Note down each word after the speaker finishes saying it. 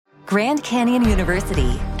Grand Canyon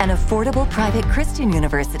University, an affordable private Christian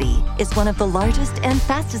university, is one of the largest and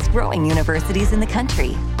fastest-growing universities in the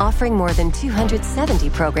country, offering more than 270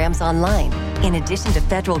 programs online. In addition to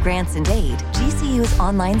federal grants and aid, GCU's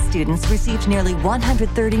online students received nearly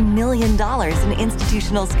 $130 million in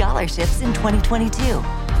institutional scholarships in 2022.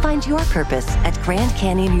 Find your purpose at Grand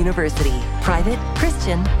Canyon University. Private,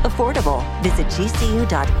 Christian, affordable. Visit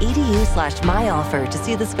gcu.edu/myoffer to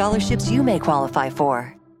see the scholarships you may qualify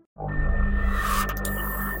for.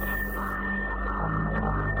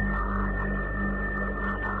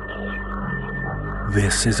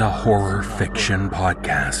 This is a horror fiction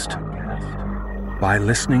podcast. By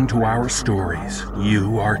listening to our stories,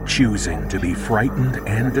 you are choosing to be frightened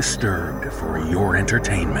and disturbed for your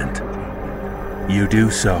entertainment. You do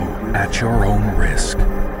so at your own risk.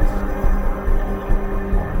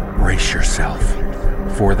 Brace yourself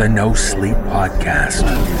for the No Sleep Podcast.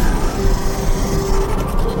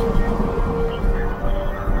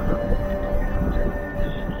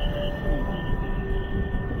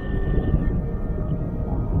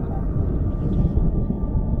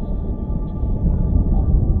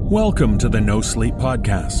 Welcome to the No Sleep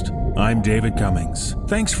Podcast. I'm David Cummings.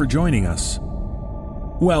 Thanks for joining us.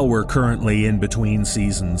 Well, we're currently in between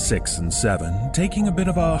seasons 6 and 7, taking a bit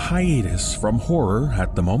of a hiatus from horror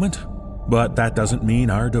at the moment. But that doesn't mean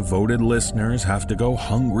our devoted listeners have to go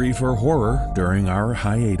hungry for horror during our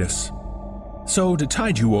hiatus. So to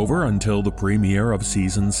tide you over until the premiere of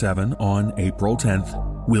Season 7 on April 10th,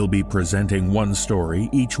 we'll be presenting one story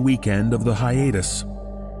each weekend of the hiatus.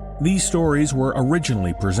 These stories were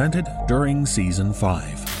originally presented during Season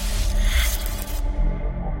 5.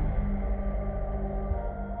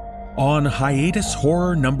 On Hiatus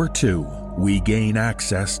Horror Number 2, we gain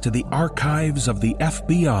access to the archives of the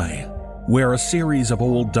FBI, where a series of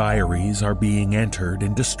old diaries are being entered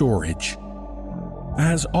into storage.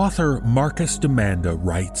 As author Marcus Demanda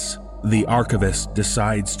writes, the archivist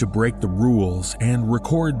decides to break the rules and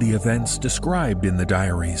record the events described in the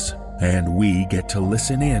diaries, and we get to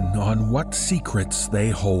listen in on what secrets they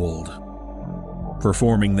hold.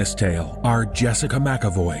 Performing this tale are Jessica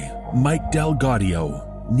McAvoy, Mike Delgadio,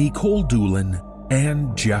 Nicole Doolin,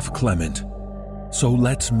 and Jeff Clement. So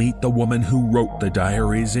let's meet the woman who wrote the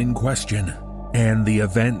diaries in question, and the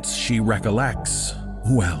events she recollects,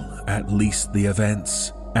 well, at least the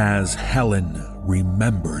events as Helen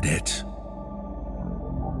remembered it.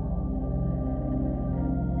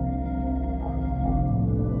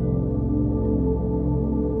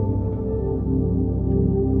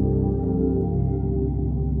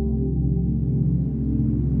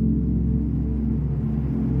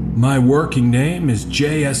 My working name is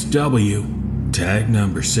JSW, tag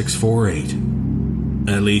number 648.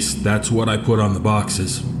 At least that's what I put on the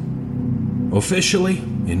boxes. Officially,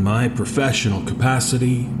 in my professional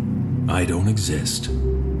capacity, I don't exist.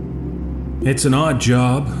 It's an odd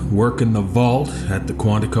job, working the vault at the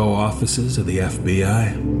Quantico offices of the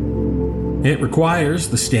FBI. It requires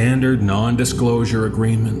the standard non-disclosure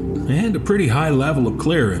agreement and a pretty high level of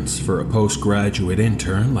clearance for a postgraduate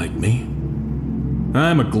intern like me.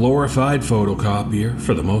 I'm a glorified photocopier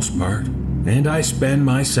for the most part, and I spend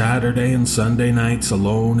my Saturday and Sunday nights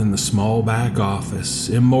alone in the small back office,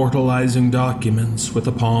 immortalizing documents with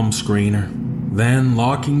a palm screener, then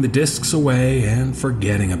locking the discs away and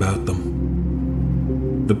forgetting about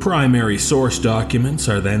them. The primary source documents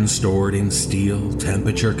are then stored in steel,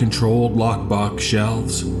 temperature-controlled lockbox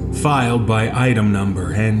shelves, filed by item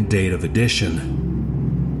number and date of edition.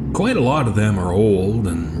 Quite a lot of them are old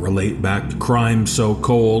and relate back to crimes so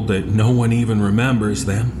cold that no one even remembers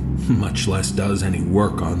them, much less does any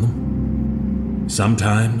work on them.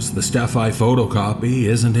 Sometimes the stuff I photocopy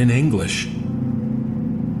isn't in English.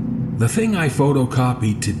 The thing I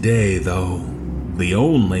photocopied today, though, the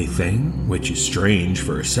only thing, which is strange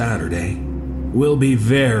for a Saturday, will be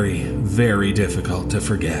very, very difficult to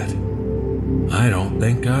forget. I don't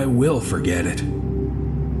think I will forget it.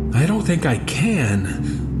 I don't think I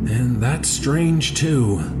can. And that's strange,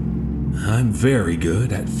 too. I'm very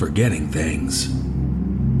good at forgetting things.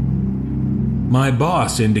 My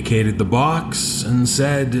boss indicated the box and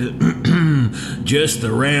said, "Just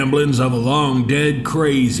the ramblings of a long-dead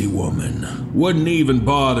crazy woman. Wouldn't even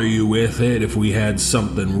bother you with it if we had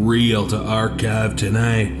something real to archive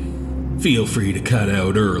tonight. Feel free to cut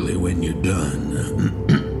out early when you're done."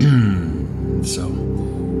 So,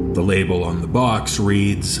 the label on the box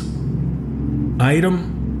reads,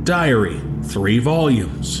 Item Diary, 3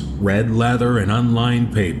 volumes, red leather and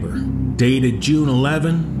unlined paper, dated June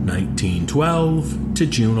 11, 1912 to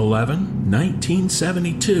June 11,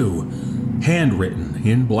 1972, handwritten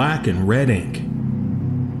in black and red ink.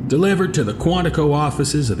 Delivered to the Quantico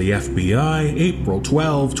offices of the FBI, April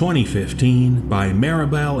 12, 2015, by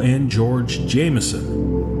Maribel and George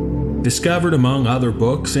Jameson. Discovered among other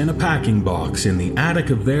books in a packing box in the attic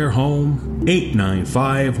of their home,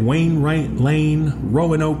 895 Wainwright Lane,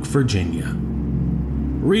 Roanoke, Virginia.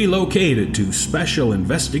 Relocated to Special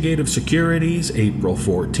Investigative Securities, April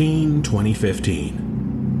 14,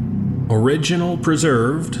 2015. Original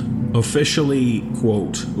preserved, officially,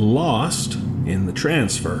 quote, lost in the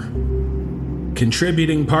transfer.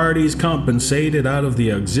 Contributing parties compensated out of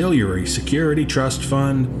the Auxiliary Security Trust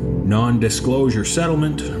Fund. Non-disclosure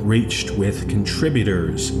settlement reached with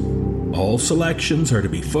contributors. All selections are to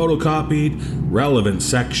be photocopied, relevant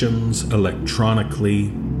sections electronically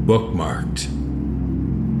bookmarked.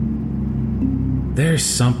 There's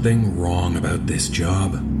something wrong about this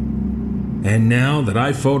job. And now that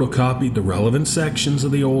I've photocopied the relevant sections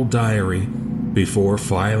of the old diary before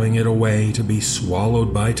filing it away to be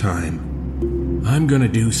swallowed by time, I'm gonna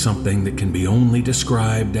do something that can be only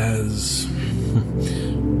described as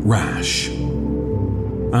rash.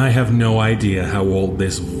 I have no idea how old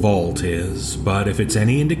this vault is, but if it's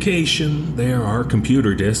any indication, there are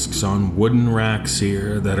computer discs on wooden racks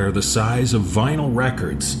here that are the size of vinyl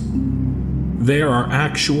records. There are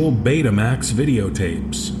actual Betamax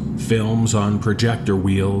videotapes, films on projector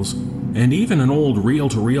wheels, and even an old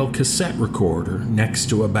reel-to-reel cassette recorder next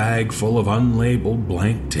to a bag full of unlabeled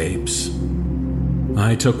blank tapes.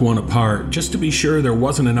 I took one apart just to be sure there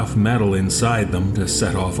wasn't enough metal inside them to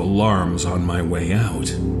set off alarms on my way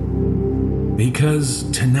out. Because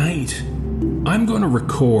tonight, I'm going to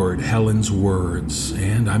record Helen's words,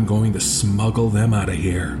 and I'm going to smuggle them out of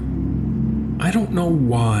here. I don't know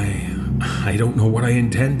why. I don't know what I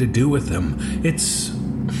intend to do with them. It's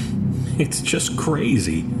just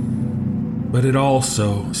crazy. But it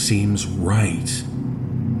also seems right.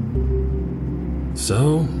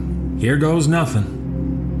 So, here goes nothing.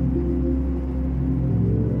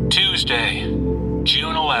 Tuesday,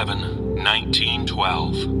 June 11,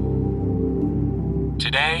 1912.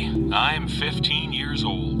 Today, I'm 15 years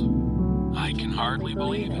old. I can hardly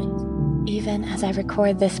believe it. Even as I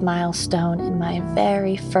record this milestone in my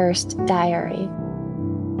very first diary,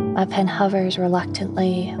 my pen hovers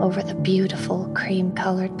reluctantly over the beautiful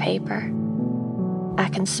cream-colored paper. I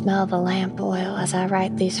can smell the lamp oil as I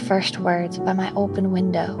write these first words by my open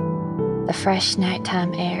window, the fresh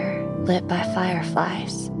nighttime air lit by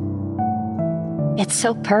fireflies. It's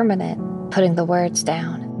so permanent, putting the words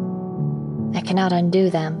down. I cannot undo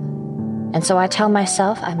them, and so I tell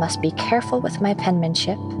myself I must be careful with my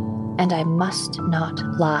penmanship, and I must not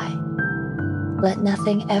lie. Let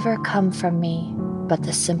nothing ever come from me but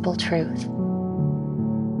the simple truth.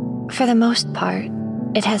 For the most part,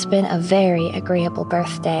 it has been a very agreeable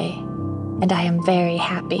birthday, and I am very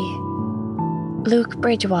happy. Luke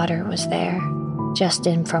Bridgewater was there, just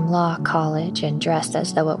in from law college and dressed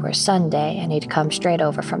as though it were Sunday and he'd come straight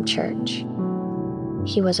over from church.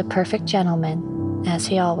 He was a perfect gentleman, as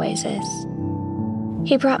he always is.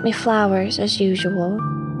 He brought me flowers as usual,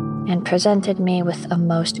 and presented me with a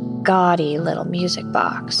most gaudy little music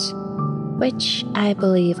box, which I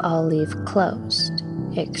believe I'll leave closed,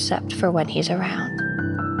 except for when he's around.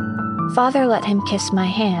 Father let him kiss my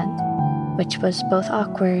hand, which was both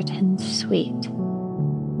awkward and sweet.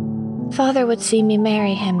 Father would see me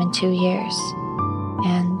marry him in 2 years,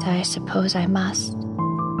 and I suppose I must.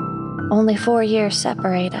 Only 4 years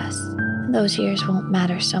separate us, and those years won't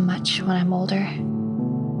matter so much when I'm older.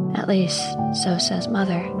 At least, so says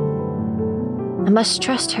Mother. I must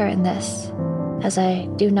trust her in this, as I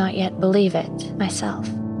do not yet believe it myself.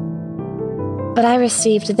 But I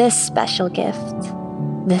received this special gift,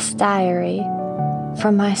 this diary,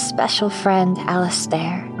 from my special friend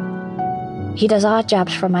Alistair. He does odd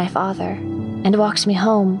jobs for my father, and walks me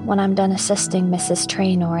home when I'm done assisting Mrs.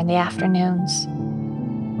 Traynor in the afternoons.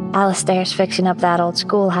 Alistair's fixing up that old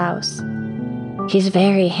schoolhouse. He's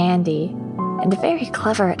very handy, and very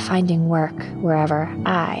clever at finding work wherever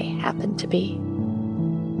I happen to be.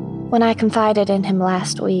 When I confided in him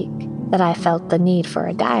last week that I felt the need for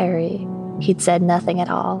a diary, he'd said nothing at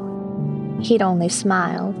all. He'd only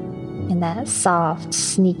smiled, in that soft,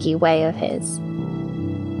 sneaky way of his.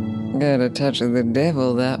 Got a touch of the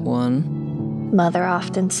devil, that one, Mother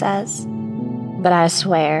often says. But I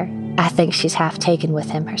swear, I think she's half taken with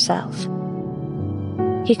him herself.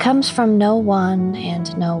 He comes from no one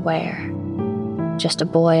and nowhere. Just a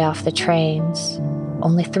boy off the trains,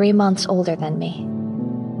 only 3 months older than me.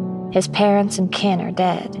 His parents and kin are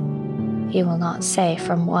dead. He will not say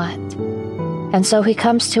from what. And so he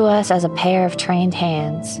comes to us as a pair of trained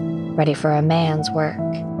hands, ready for a man's work.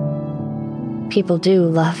 People do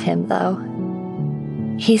love him, though.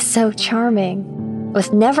 He's so charming,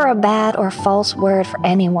 with never a bad or false word for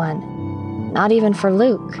anyone, not even for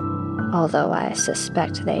Luke, although I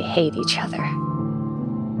suspect they hate each other.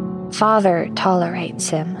 Father tolerates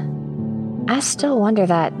him. I still wonder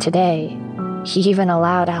that today he even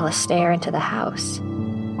allowed Alistair into the house.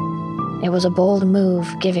 It was a bold move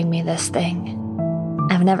giving me this thing.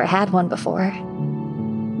 I've never had one before.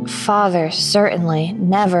 Father certainly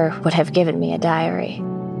never would have given me a diary,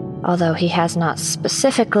 although he has not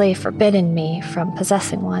specifically forbidden me from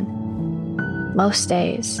possessing one. Most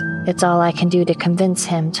days, it's all I can do to convince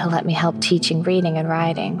him to let me help teaching reading and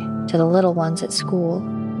writing to the little ones at school.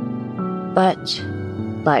 But,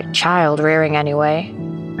 like child rearing anyway,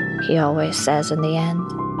 he always says in the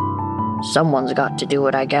end, someone's got to do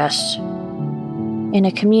it, I guess. In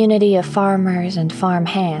a community of farmers and farm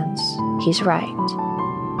hands, he's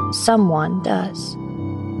right. Someone does.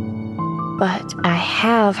 But I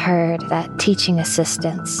have heard that teaching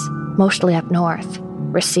assistants, mostly up north,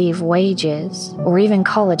 receive wages or even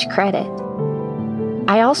college credit.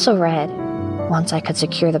 I also read, once I could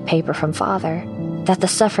secure the paper from Father, that the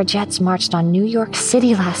suffragettes marched on New York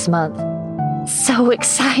City last month. So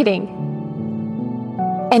exciting!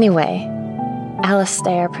 Anyway,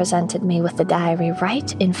 Alistair presented me with the diary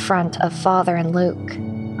right in front of Father and Luke.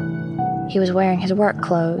 He was wearing his work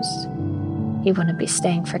clothes. He wouldn't be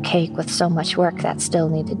staying for cake with so much work that still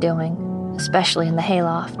needed doing, especially in the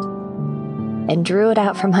hayloft, and drew it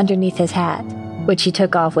out from underneath his hat, which he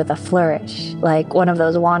took off with a flourish, like one of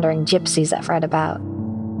those wandering gypsies I've read about.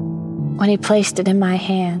 When he placed it in my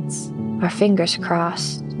hands, our fingers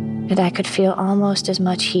crossed, and I could feel almost as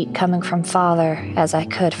much heat coming from Father as I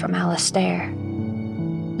could from Alistair.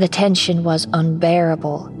 The tension was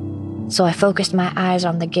unbearable, so I focused my eyes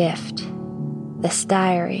on the gift, this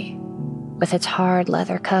diary, with its hard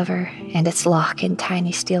leather cover and its lock and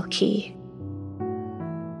tiny steel key.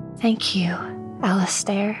 Thank you,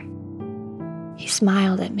 Alistair. He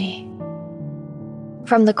smiled at me.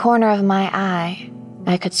 From the corner of my eye,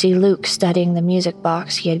 I could see Luke studying the music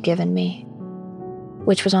box he had given me,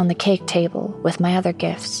 which was on the cake table with my other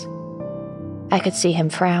gifts. I could see him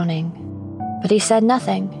frowning, but he said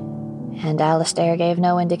nothing, and Alistair gave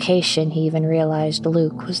no indication he even realized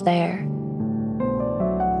Luke was there.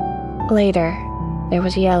 Later, there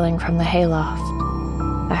was yelling from the hayloft.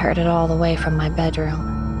 I heard it all the way from my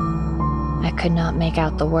bedroom. I could not make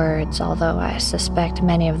out the words, although I suspect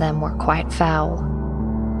many of them were quite foul,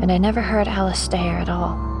 and I never heard Alistair at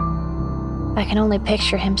all. I can only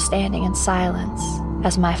picture him standing in silence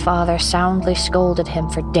as my father soundly scolded him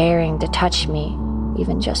for daring to touch me,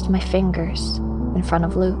 even just my fingers, in front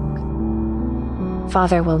of Luke.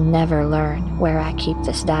 Father will never learn where I keep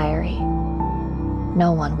this diary.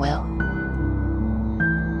 No one will.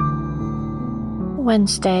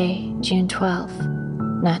 Wednesday, June 12th,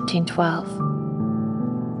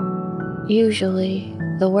 1912. Usually,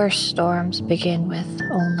 the worst storms begin with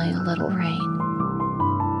only a little rain.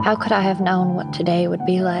 How could I have known what today would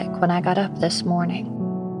be like when I got up this morning?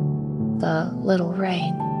 The little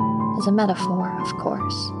rain is a metaphor, of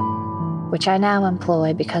course, which I now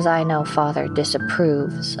employ because I know Father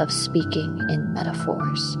disapproves of speaking in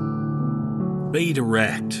metaphors. Be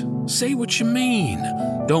direct. Say what you mean.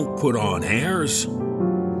 Don't put on airs.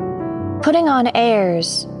 Putting on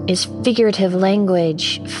airs is figurative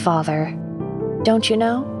language, Father. Don't you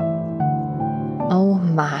know? Oh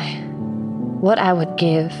my. What I would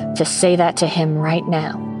give to say that to him right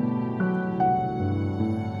now.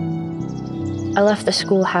 I left the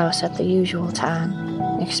schoolhouse at the usual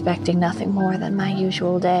time, expecting nothing more than my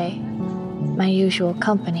usual day, my usual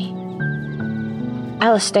company.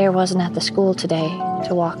 Alistair wasn't at the school today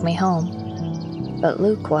to walk me home, but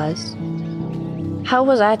Luke was. How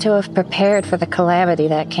was I to have prepared for the calamity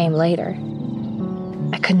that came later?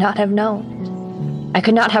 I could not have known. I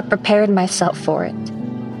could not have prepared myself for it.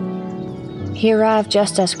 He arrived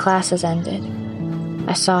just as classes ended.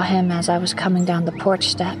 I saw him as I was coming down the porch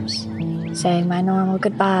steps, saying my normal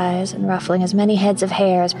goodbyes and ruffling as many heads of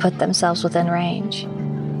hair as put themselves within range.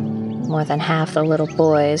 More than half the little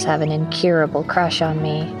boys have an incurable crush on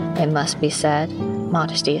me, it must be said,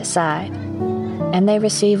 modesty aside, and they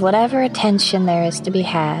receive whatever attention there is to be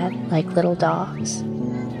had like little dogs.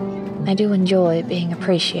 I do enjoy being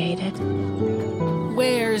appreciated.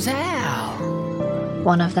 Where's Al?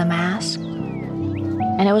 One of them asked,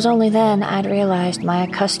 and it was only then I'd realized my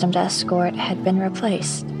accustomed escort had been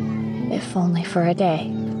replaced, if only for a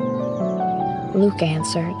day. Luke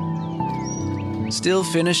answered, Still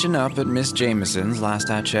finishing up at Miss Jameson's last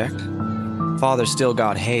I checked. Father's still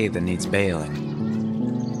got hay that needs baling.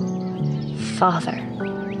 Father.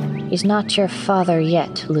 He's not your father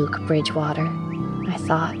yet, Luke Bridgewater, I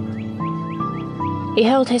thought. He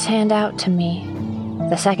held his hand out to me,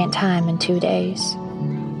 the second time in 2 days.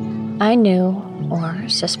 I knew, or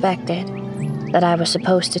suspected, that I was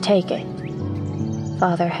supposed to take it.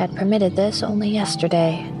 Father had permitted this only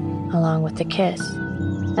yesterday, along with the kiss,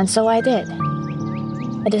 and so I did.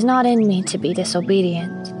 It is not in me to be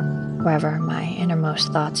disobedient, wherever my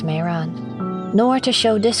innermost thoughts may run, nor to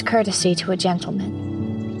show discourtesy to a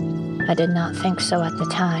gentleman. I did not think so at the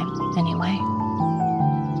time, anyway.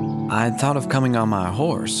 I'd thought of coming on my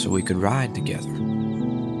horse so we could ride together.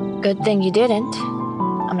 Good thing you didn't.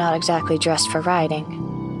 I'm not exactly dressed for riding.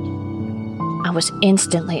 I was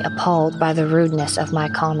instantly appalled by the rudeness of my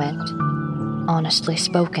comment, honestly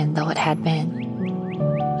spoken though it had been.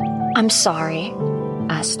 "I'm sorry,"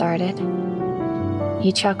 I started.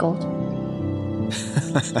 He chuckled.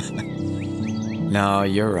 No,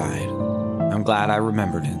 you're right. I'm glad I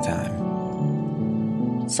remembered in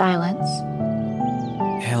time. Silence.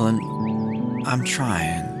 Helen, I'm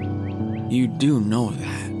trying. You do know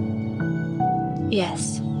that.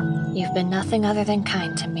 Yes, you've been nothing other than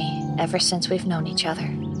kind to me ever since we've known each other.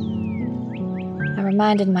 I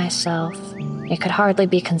reminded myself it could hardly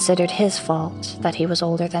be considered his fault that he was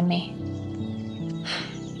older than me.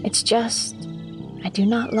 It's just, I do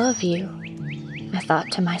not love you, I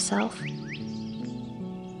thought to myself.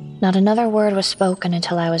 Not another word was spoken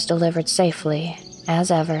until I was delivered safely,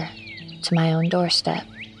 as ever, to my own doorstep.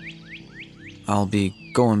 I'll be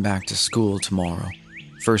going back to school tomorrow.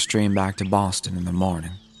 First train back to Boston in the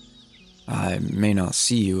morning. I may not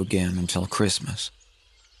see you again until Christmas.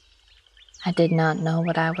 I did not know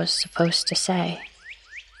what I was supposed to say,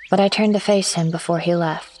 but I turned to face him before he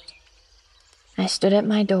left. I stood at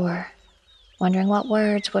my door, wondering what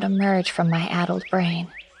words would emerge from my addled brain.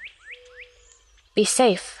 "Be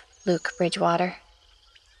safe, Luke Bridgewater."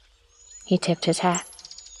 He tipped his hat.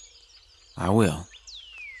 I will.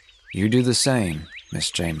 You do the same, Miss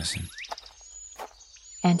Jameson.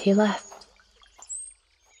 And he left.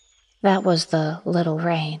 That was the little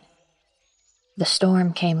rain. The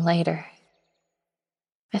storm came later.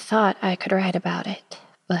 I thought I could write about it,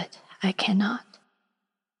 but I cannot.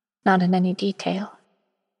 Not in any detail.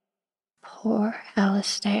 Poor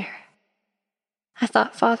Alistair. I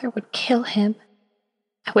thought Father would kill him.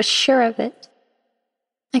 I was sure of it.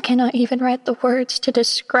 I cannot even write the words to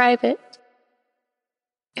describe it.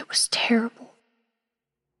 It was terrible.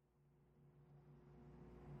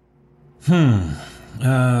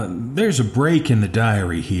 There's a break in the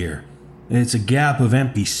diary here. It's a gap of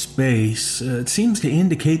empty space. It seems to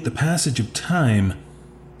indicate the passage of time.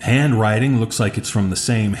 Handwriting looks like it's from the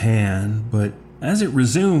same hand, but as it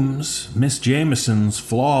resumes, Miss Jameson's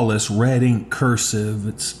flawless red ink cursive,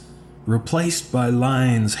 it's replaced by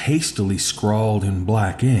lines hastily scrawled in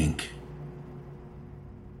black ink.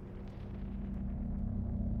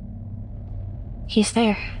 He's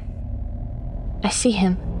there. I see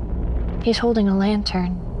him. He's holding a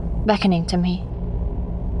lantern, beckoning to me.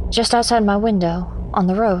 Just outside my window, on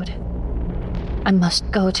the road. I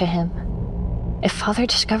must go to him. If Father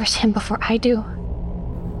discovers him before I do,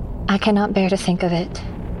 I cannot bear to think of it.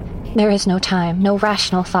 There is no time, no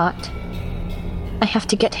rational thought. I have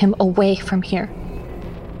to get him away from here.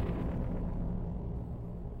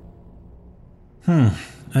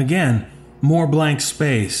 Again, more blank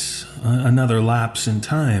space, another lapse in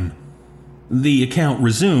time. The account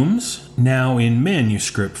resumes, now in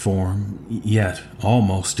manuscript form, yet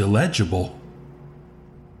almost illegible.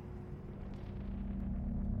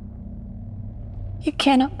 It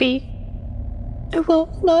cannot be. I will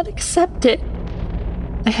not accept it.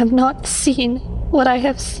 I have not seen what I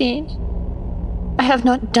have seen. I have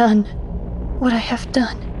not done what I have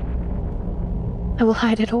done. I will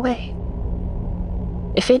hide it away.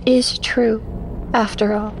 If it is true,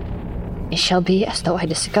 after all, it shall be as though I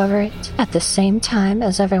discover it at the same time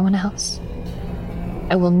as everyone else.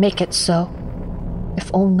 I will make it so,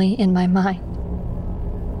 if only in my mind.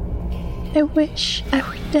 I wish I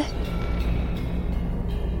were dead.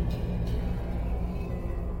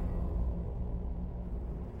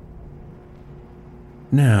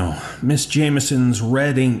 Now, Miss Jameson's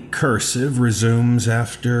red ink cursive resumes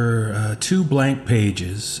after 2 blank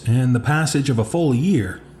pages and the passage of a full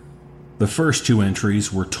year. The first 2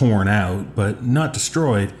 entries were torn out, but not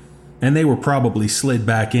destroyed, and they were probably slid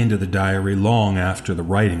back into the diary long after the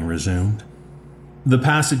writing resumed. The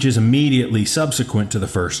passages immediately subsequent to the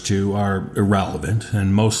first 2 are irrelevant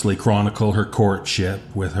and mostly chronicle her courtship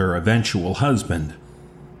with her eventual husband.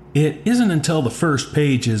 It isn't until the first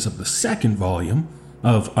pages of the second volume,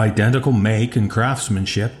 of identical make and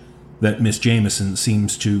craftsmanship, that Miss Jameson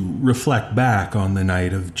seems to reflect back on the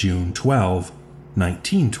night of June 12,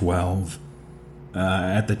 1912.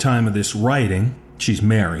 At the time of this writing, she's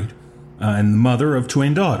married, and the mother of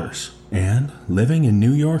twin daughters, and living in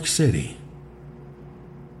New York City.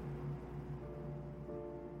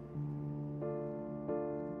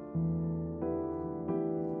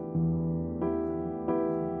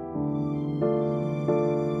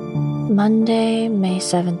 Monday, May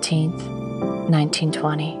 17th,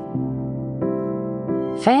 1920.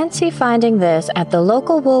 Fancy finding this at the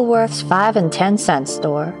local Woolworth's 5 and 10 cent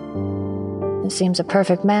store. It seems a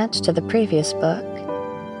perfect match to the previous book,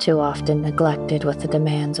 too often neglected with the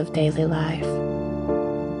demands of daily life.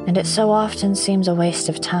 And it so often seems a waste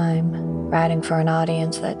of time, writing for an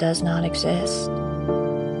audience that does not exist.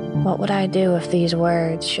 What would I do if these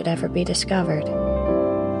words should ever be discovered?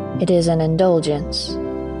 It is an indulgence,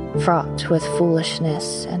 fraught with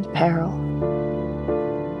foolishness and peril.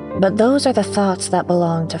 But those are the thoughts that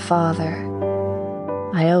belong to Father.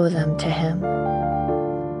 I owe them to him.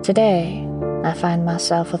 Today, I find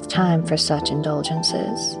myself with time for such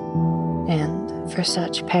indulgences, and for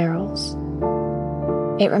such perils.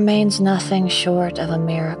 It remains nothing short of a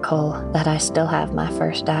miracle that I still have my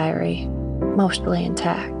first diary, mostly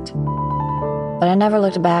intact. But I never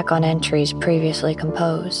looked back on entries previously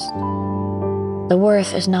composed. The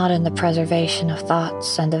worth is not in the preservation of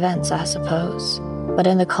thoughts and events, I suppose, but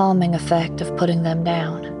in the calming effect of putting them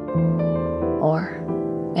down. Or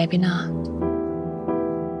maybe not.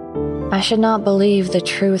 I should not believe the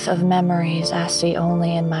truth of memories I see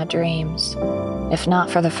only in my dreams, if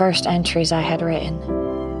not for the first entries I had written.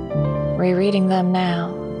 Rereading them now,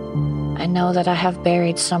 I know that I have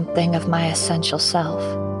buried something of my essential self,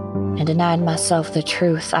 and denied myself the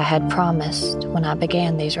truth I had promised when I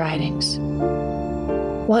began these writings.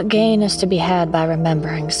 What gain is to be had by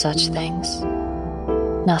remembering such things?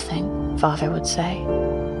 Nothing, Father would say.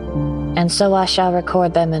 And so I shall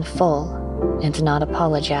record them in full, and not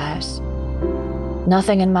apologize.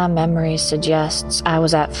 Nothing in my memories suggests I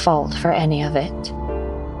was at fault for any of it.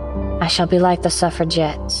 I shall be like the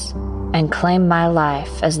suffragettes, and claim my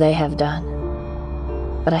life as they have done.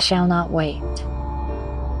 But I shall not wait.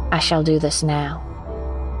 I shall do this now.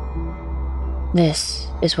 This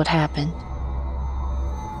is what happened.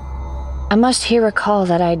 I must here recall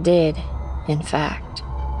that I did, in fact,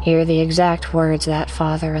 hear the exact words that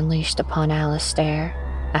Father unleashed upon Alistair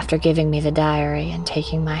after giving me the diary and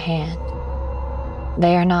taking my hand.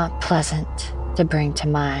 They are not pleasant to bring to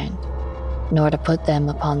mind, nor to put them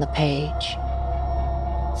upon the page.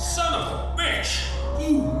 Son of a bitch!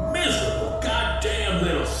 You miserable goddamn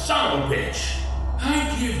little son of a bitch!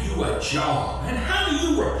 I give you a job, and how do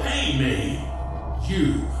you repay me?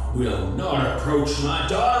 You will not approach my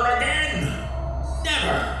daughter again!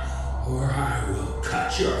 Never! Or I will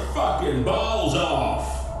cut your fucking balls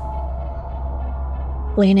off!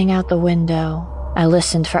 Leaning out the window, I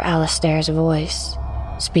listened for Alistair's voice,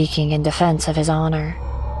 speaking in defense of his honor,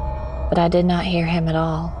 but I did not hear him at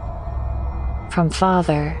all. From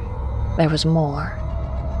Father, there was more.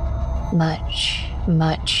 Much,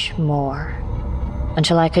 much more.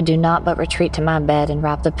 Until I could do naught but retreat to my bed and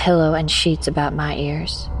wrap the pillow and sheets about my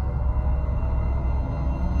ears.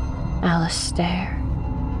 Alistair.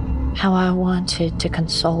 How I wanted to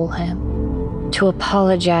console him, to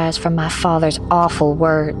apologize for my father's awful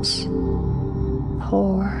words.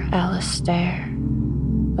 Poor Alistair,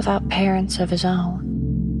 without parents of his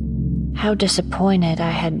own. How disappointed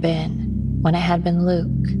I had been when it had been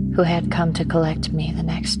Luke who had come to collect me the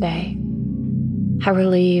next day. How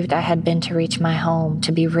relieved I had been to reach my home,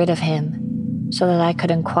 to be rid of him, so that I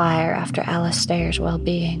could inquire after Alistair's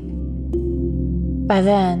well-being. By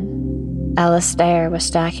then, Alistair was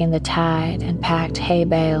stacking the tied and packed hay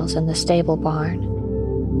bales in the stable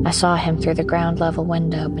barn. I saw him through the ground-level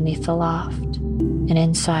window beneath the loft, an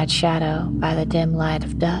inside shadow by the dim light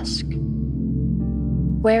of dusk.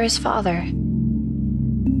 Where is Father?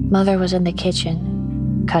 Mother was in the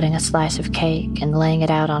kitchen, cutting a slice of cake and laying it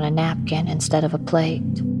out on a napkin instead of a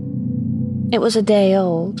plate. It was a day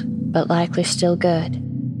old, but likely still good.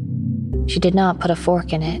 She did not put a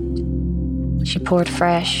fork in it. She poured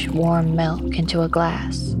fresh, warm milk into a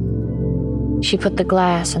glass. She put the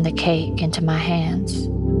glass and the cake into my hands.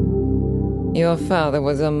 Your father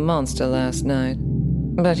was a monster last night,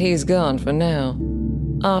 but he's gone for now.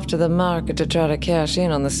 Off to the market to try to cash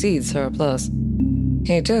in on the seed surplus.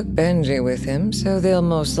 He took Benji with him, so they'll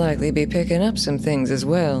most likely be picking up some things as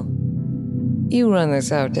well. You run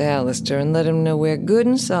this out to Alistair and let him know we're good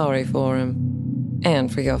and sorry for him,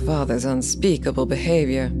 and for your father's unspeakable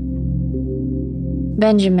behavior.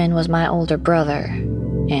 Benjamin was my older brother,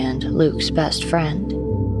 and Luke's best friend.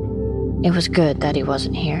 It was good that he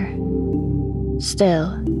wasn't here. Still,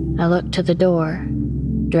 I looked to the door,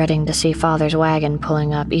 dreading to see Father's wagon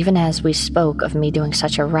pulling up even as we spoke of me doing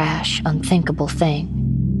such a rash, unthinkable thing.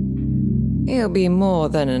 It'll be more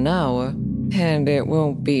than an hour, and it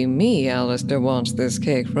won't be me Alistair wants this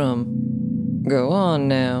cake from. Go on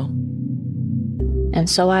now. And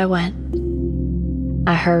so I went.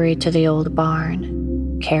 I hurried to the old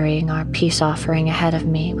barn, carrying our peace offering ahead of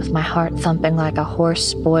me with my heart thumping like a horse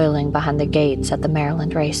spoiling behind the gates at the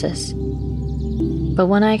Maryland races. But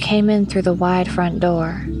when I came in through the wide front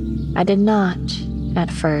door, I did not, at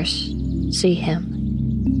first, see him.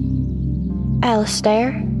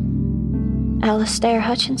 Alistair? Alistair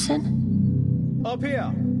Hutchinson? Up here.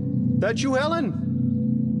 That you, Helen?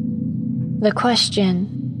 The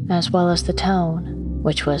question, as well as the tone,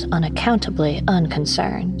 which was unaccountably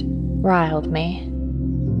unconcerned, riled me.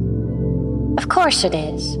 Of course it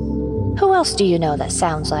is. Who else do you know that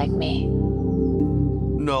sounds like me?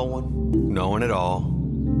 No one. No one at all.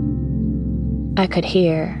 I could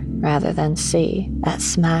hear, rather than see, that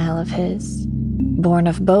smile of his, born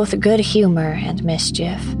of both good humor and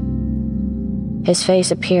mischief. His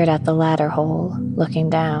face appeared at the ladder hole, looking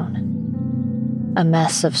down. A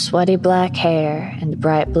mess of sweaty black hair and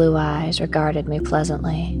bright blue eyes regarded me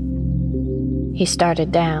pleasantly. He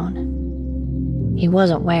started down. He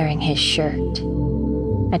wasn't wearing his shirt.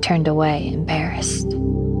 I turned away, embarrassed.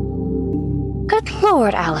 Good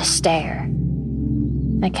Lord, Alistair!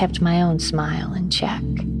 I kept my own smile in check.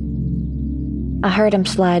 I heard him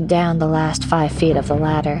slide down the last 5 feet of the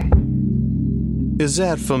ladder. Is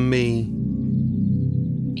that for me?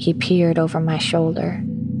 He peered over my shoulder.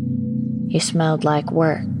 He smelled like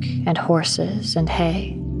work and horses and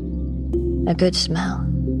hay. A good smell.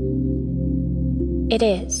 It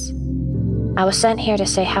is. I was sent here to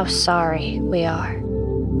say how sorry we are,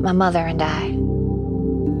 my mother and I.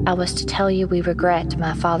 I was to tell you we regret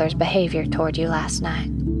my father's behavior toward you last night.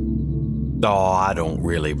 Oh, I don't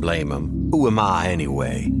really blame him. Who am I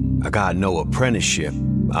anyway? I got no apprenticeship.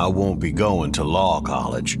 I won't be going to law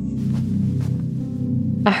college.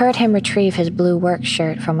 I heard him retrieve his blue work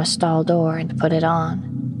shirt from a stall door and put it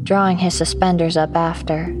on, drawing his suspenders up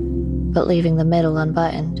after, but leaving the middle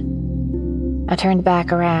unbuttoned. I turned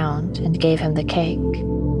back around and gave him the cake.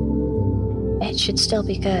 It should still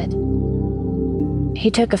be good. He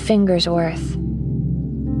took a finger's worth.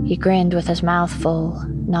 He grinned with his mouth full,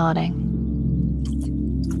 nodding.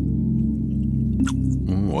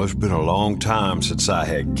 Well, it's been a long time since I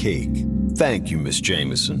had cake. Thank you, Miss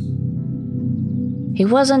Jameson. He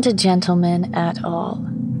wasn't a gentleman at all,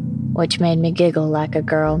 which made me giggle like a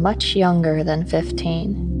girl much younger than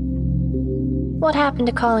 15. What happened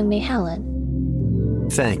to calling me Helen?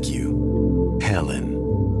 Thank you, Helen.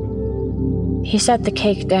 He set the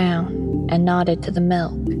cake down and nodded to the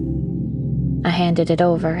milk. I handed it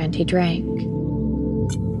over and he drank.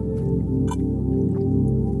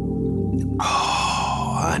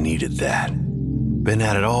 Oh, I needed that. Been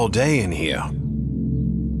at it all day in here.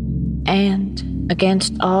 And,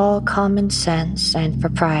 against all common sense and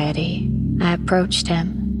propriety, I approached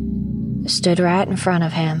him, stood right in front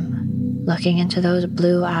of him, looking into those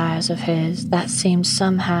blue eyes of his that seemed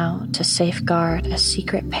somehow to safeguard a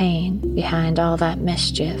secret pain behind all that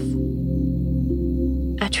mischief.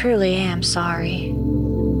 I truly am sorry.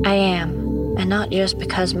 I am, and not just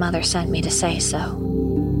because Mother sent me to say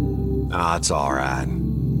so. Ah, it's all right.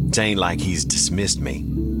 It ain't like he's dismissed me.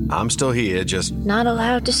 I'm still here, just... Not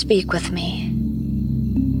allowed to speak with me.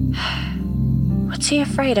 What's he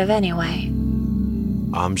afraid of anyway?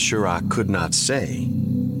 I'm sure I could not say.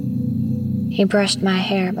 He brushed my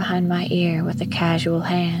hair behind my ear with a casual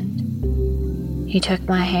hand. He took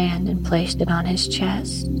my hand and placed it on his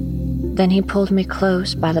chest. Then he pulled me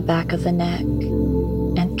close by the back of the neck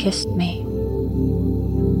and kissed me.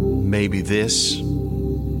 Maybe this?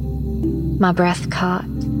 My breath caught.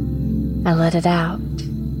 I let it out,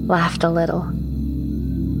 laughed a little.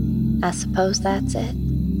 I suppose that's it.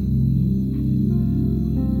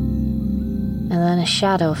 And then a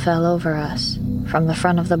shadow fell over us from the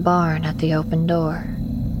front of the barn at the open door.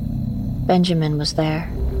 Benjamin was there,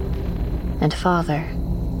 and Father.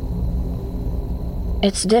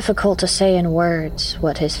 It's difficult to say in words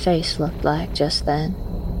what his face looked like just then.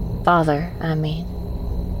 Father, I mean.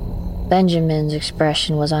 Benjamin's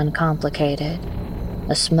expression was uncomplicated,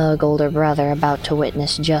 a smug older brother about to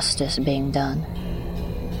witness justice being done.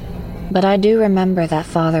 But I do remember that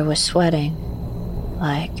Father was sweating,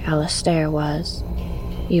 like Alistair was,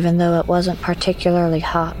 even though it wasn't particularly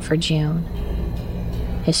hot for June.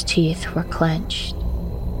 His teeth were clenched.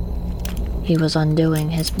 He was undoing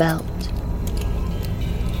his belt.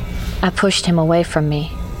 I pushed him away from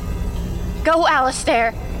me. Go,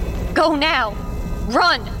 Alistair! Go now!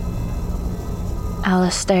 Run!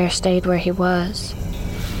 Alistair stayed where he was.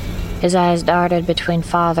 His eyes darted between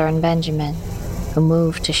Father and Benjamin, who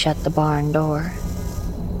moved to shut the barn door.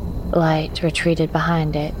 Light retreated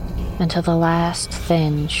behind it until the last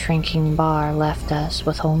thin, shrinking bar left us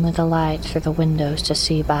with only the light through the windows to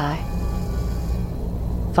see by.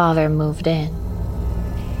 Father moved in.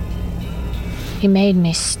 He made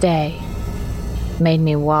me stay, made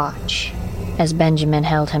me watch, as Benjamin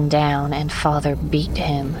held him down and Father beat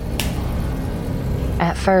him.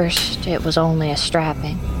 At first, it was only a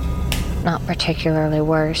strapping, not particularly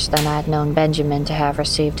worse than I'd known Benjamin to have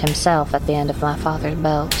received himself at the end of my father's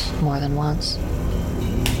belt more than once.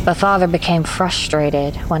 But Father became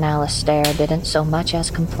frustrated when Alistair didn't so much as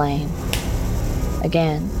complain.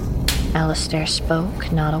 Again, Alistair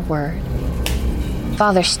spoke not a word.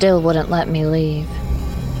 Father still wouldn't let me leave,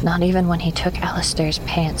 not even when he took Alistair's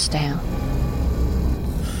pants down.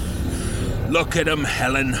 Look at him,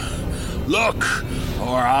 Helen. Look,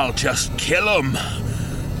 or I'll just kill him.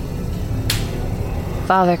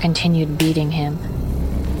 Father continued beating him.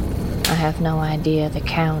 I have no idea the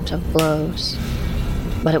count of blows,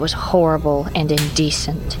 but it was horrible and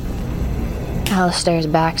indecent. Alistair's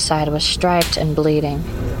backside was striped and bleeding,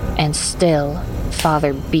 and still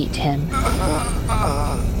Father beat him.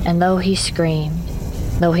 And though he screamed,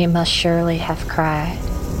 though he must surely have cried,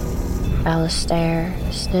 Alistair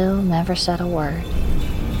still never said a word.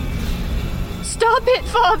 Stop it,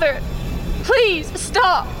 Father! Please,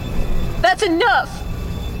 stop! That's enough!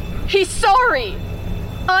 He's sorry!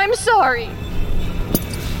 I'm sorry!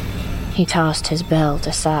 He tossed his belt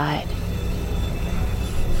aside.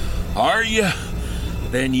 Are you?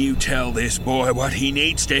 Then you tell this boy what he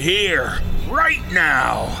needs to hear. Right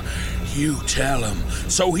now. You tell him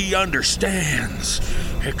so he understands.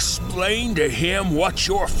 Explain to him what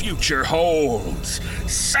your future holds.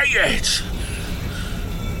 Say it!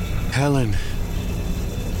 Helen.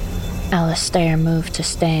 Alistair moved to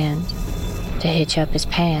stand, to hitch up his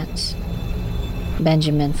pants.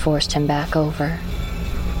 Benjamin forced him back over,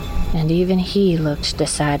 and even he looked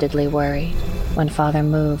decidedly worried when Father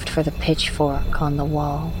moved for the pitchfork on the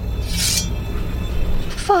wall.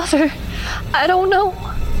 Father, I don't know.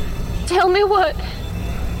 Tell me what.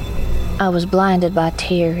 I was blinded by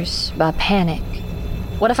tears, by panic.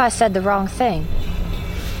 What if I said the wrong thing?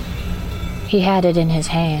 He had it in his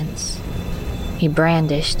hands. He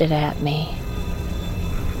brandished it at me.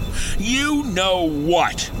 You know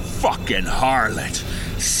what, fucking harlot?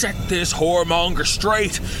 Set this whoremonger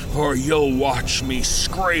straight, or you'll watch me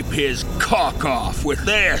scrape his cock off with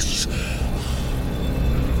this.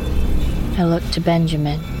 I looked to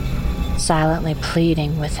Benjamin, silently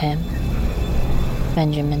pleading with him.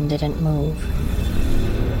 Benjamin didn't move.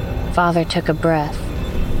 Father took a breath,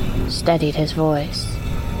 steadied his voice.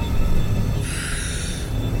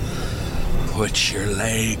 Put your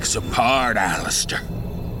legs apart, Alistair.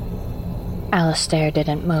 Alistair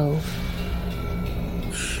didn't move.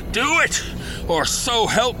 Do it, or so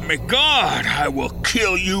help me God, I will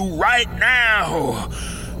kill you right now.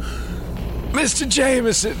 Mr.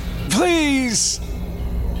 Jameson, please!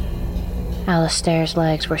 Alistair's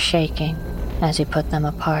legs were shaking as he put them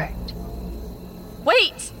apart.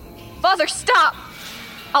 Wait! Father, stop!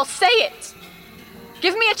 I'll say it!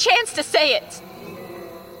 Give me a chance to say it!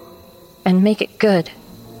 And make it good,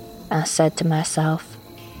 I said to myself,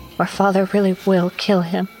 or Father really will kill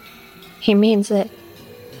him. He means it.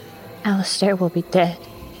 Alistair will be dead,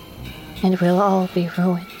 and we'll all be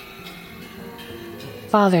ruined.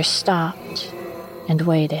 Father stopped and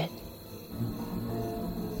waited.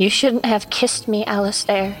 You shouldn't have kissed me,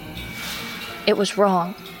 Alistair. It was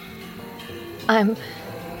wrong. I'm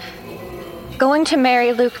going to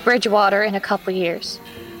marry Luke Bridgewater in a couple years.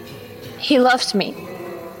 He loves me,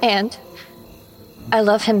 and I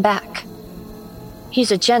love him back.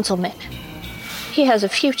 He's a gentleman. He has a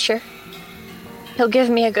future. He'll give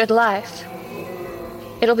me a good life.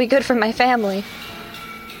 It'll be good for my family.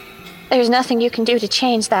 There's nothing you can do to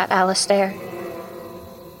change that, Alistair.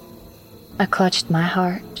 I clutched my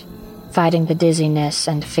heart, fighting the dizziness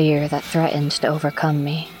and fear that threatened to overcome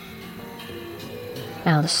me.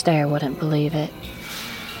 Alistair wouldn't believe it.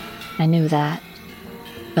 I knew that,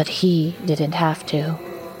 but he didn't have to.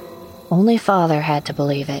 Only Father had to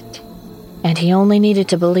believe it, and he only needed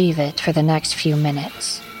to believe it for the next few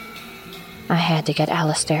minutes. I had to get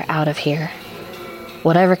Alistair out of here.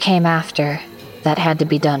 Whatever came after, that had to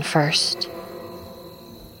be done first.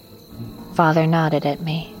 Father nodded at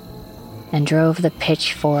me and drove the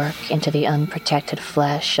pitchfork into the unprotected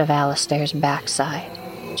flesh of Alistair's backside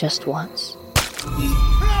just once.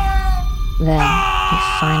 Then he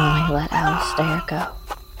finally let Alistair go,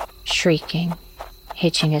 shrieking,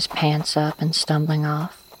 hitching his pants up and stumbling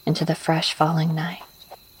off into the fresh falling night.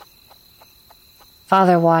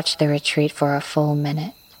 Father watched the retreat for a full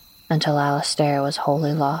minute until Alistair was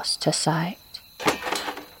wholly lost to sight.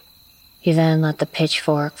 He then let the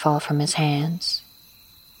pitchfork fall from his hands,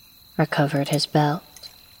 recovered his belt.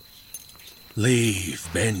 Leave,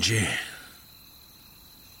 Benji.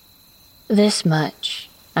 This much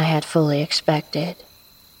I had fully expected.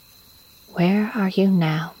 Where are you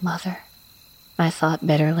now, Mother? I thought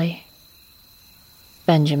bitterly.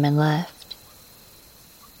 Benjamin left.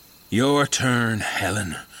 Your turn,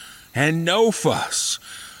 Helen. And no fuss.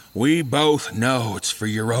 We both know it's for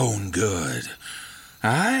your own good.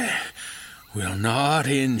 I will not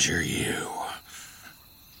injure you.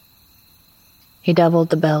 He doubled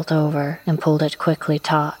the belt over and pulled it quickly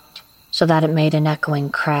taut, so that it made an echoing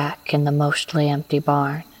crack in the mostly empty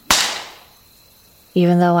barn.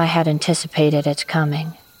 Even though I had anticipated its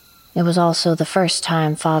coming, it was also the first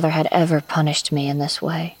time Father had ever punished me in this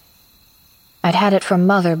way. I'd had it from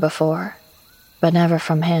Mother before, but never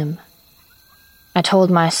from him. I told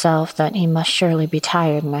myself that he must surely be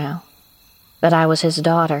tired now, that I was his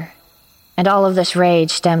daughter, and all of this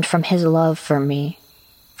rage stemmed from his love for me,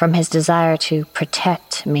 from his desire to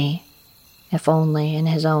protect me, if only in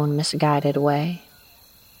his own misguided way.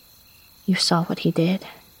 You saw what he did.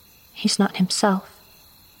 He's not himself.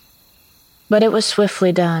 But it was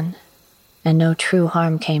swiftly done, and no true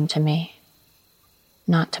harm came to me.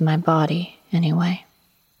 Not to my body, anyway.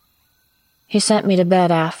 He sent me to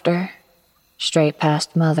bed after, straight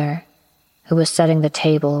past Mother, who was setting the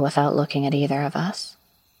table without looking at either of us.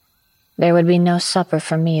 There would be no supper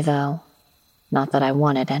for me, though. Not that I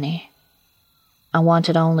wanted any. I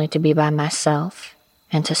wanted only to be by myself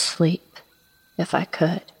and to sleep, if I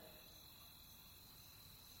could.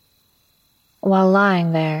 While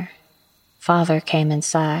lying there, Father came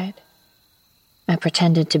inside. I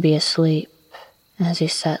pretended to be asleep as he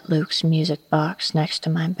set Luke's music box next to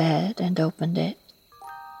my bed and opened it.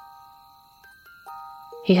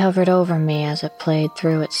 He hovered over me as it played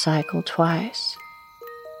through its cycle twice.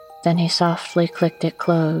 Then he softly clicked it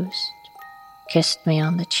closed, kissed me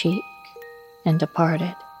on the cheek, and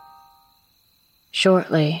departed.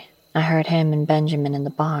 Shortly, I heard him and Benjamin in the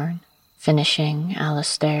barn, finishing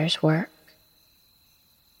Alistair's work.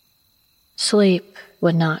 Sleep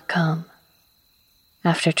would not come.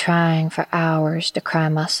 After trying for hours to cry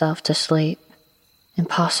myself to sleep,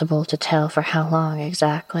 impossible to tell for how long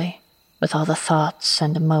exactly, with all the thoughts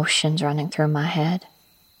and emotions running through my head,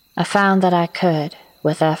 I found that I could,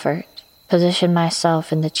 with effort, position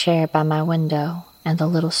myself in the chair by my window and the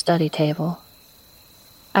little study table.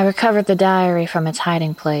 I recovered the diary from its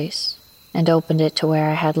hiding place and opened it to where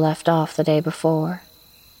I had left off the day before.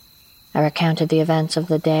 I recounted the events of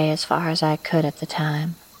the day as far as I could at the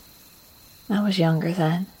time. I was younger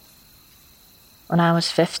then. When I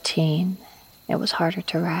was 15, it was harder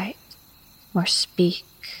to write, or speak,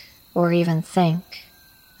 or even think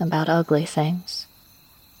about ugly things,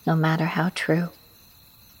 no matter how true.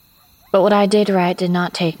 But what I did write did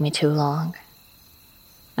not take me too long.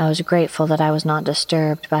 I was grateful that I was not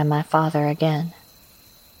disturbed by my father again.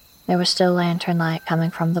 There was still lantern light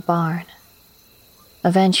coming from the barn.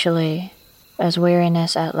 Eventually, as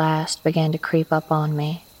weariness at last began to creep up on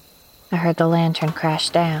me, I heard the lantern crash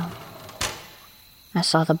down. I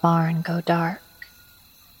saw the barn go dark.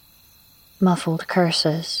 Muffled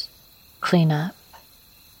curses, cleanup,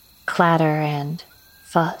 clatter, and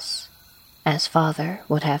fuss, as Father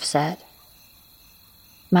would have said.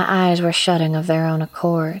 My eyes were shutting of their own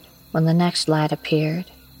accord when the next light appeared.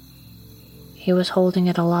 He was holding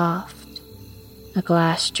it aloft, a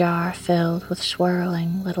glass jar filled with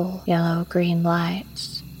swirling little yellow-green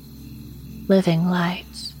lights, living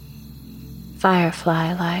lights,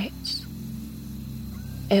 firefly lights.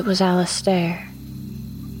 It was Alistair.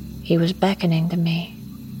 He was beckoning to me.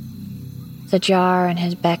 The jar in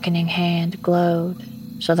his beckoning hand glowed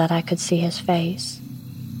so that I could see his face,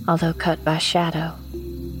 although cut by shadow.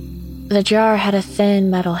 The jar had a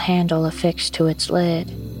thin metal handle affixed to its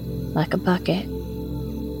lid, like a bucket.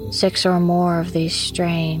 6 or more of these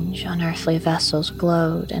strange, unearthly vessels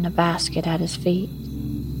glowed in a basket at his feet.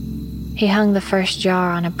 He hung the first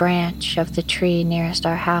jar on a branch of the tree nearest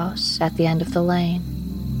our house at the end of the lane.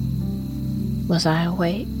 Was I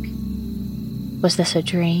awake? Was this a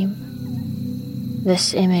dream?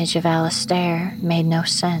 This image of Alistair made no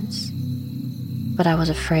sense, but I was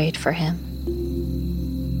afraid for him.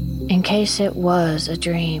 In case it was a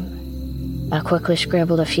dream, I quickly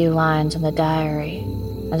scribbled a few lines in the diary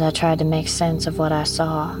as I tried to make sense of what I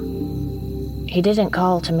saw. He didn't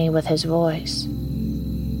call to me with his voice.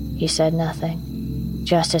 He said nothing,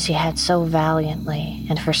 just as he had so valiantly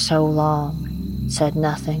and for so long said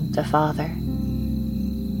nothing to Father.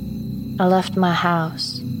 I left my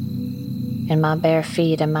house, in my bare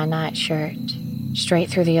feet and my nightshirt, straight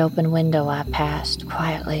through the open window I passed,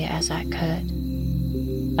 quietly as I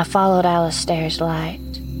could. I followed Alistair's light,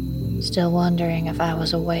 still wondering if I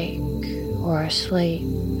was awake or asleep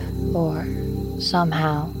or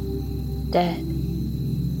somehow dead.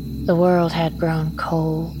 The world had grown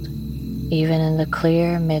cold, even in the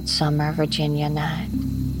clear midsummer Virginia night.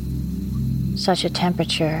 Such a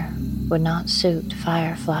temperature would not suit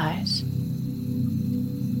fireflies.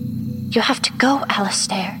 "You have to go,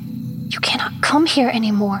 Alistair. You cannot come here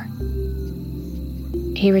anymore."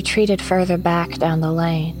 He retreated further back down the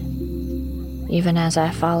lane. Even as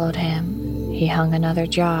I followed him, he hung another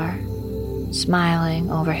jar, smiling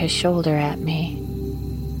over his shoulder at me.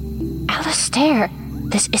 "Alistair,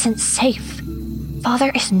 this isn't safe.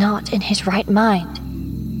 Father is not in his right mind."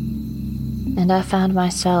 And I found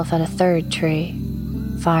myself at a third tree,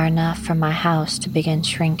 far enough from my house to begin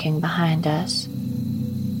shrinking behind us.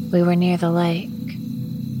 We were near the lake.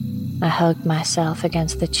 I hugged myself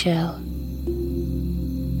against the chill.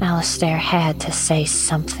 Alistair had to say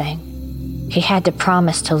something. He had to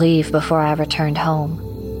promise to leave before I returned home.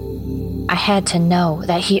 I had to know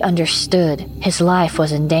that he understood his life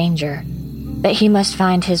was in danger, that he must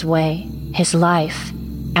find his way, his life,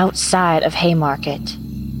 outside of Haymarket,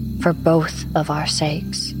 for both of our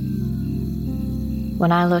sakes.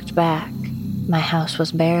 When I looked back, my house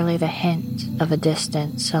was barely the hint of a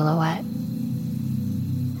distant silhouette.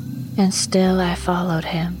 And still I followed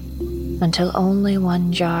him, until only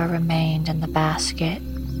one jar remained in the basket,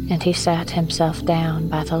 and he sat himself down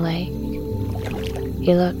by the lake.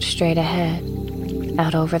 He looked straight ahead,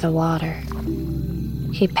 out over the water.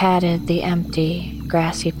 He patted the empty,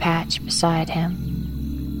 grassy patch beside him.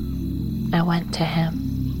 I went to him.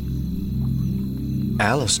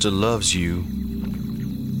 Alistair loves you.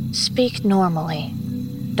 "Speak normally.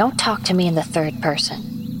 Don't talk to me in the third person."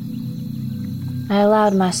 I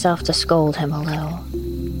allowed myself to scold him a little,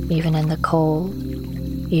 even in the cold,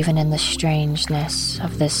 even in the strangeness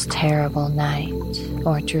of this terrible night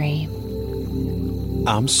or dream.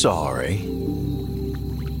 I'm sorry.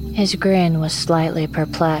 His grin was slightly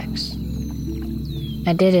perplexed.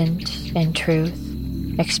 I didn't, in truth,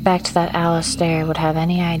 expect that Alistair would have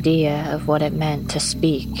any idea of what it meant to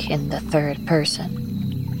speak in the third person.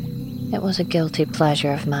 It was a guilty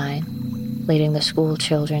pleasure of mine, leading the school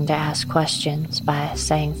children to ask questions by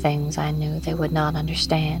saying things I knew they would not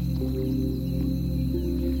understand.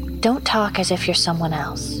 "Don't talk as if you're someone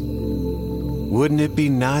else." Wouldn't it be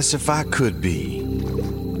nice if I could be?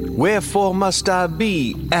 Wherefore must I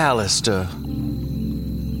be, Alistair?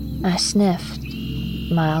 I sniffed,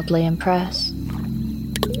 mildly impressed.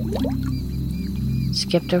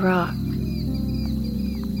 Skipped a rock.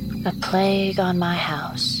 A plague on my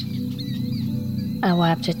house. I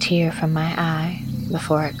wiped a tear from my eye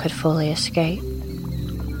before it could fully escape.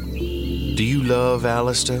 Do you love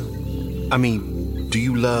Alistair? Do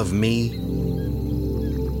you love me?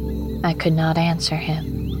 I could not answer him.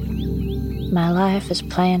 My life is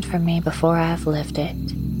planned for me before I've lived it,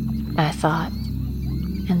 I thought,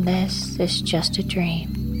 and this is just a dream.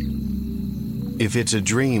 If it's a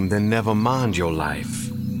dream, then never mind your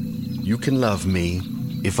life. You can love me,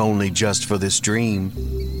 if only just for this dream.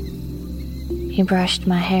 He brushed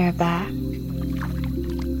my hair back.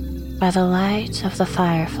 By the light of the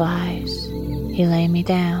fireflies, he lay me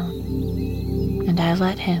down, and I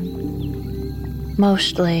let him.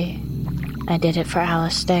 Mostly, I did it for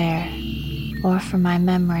Alistair, or for my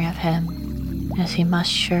memory of him, as he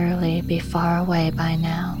must surely be far away by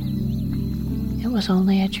now. It was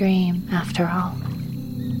only a dream, after all.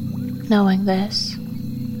 Knowing this,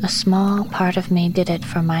 a small part of me did it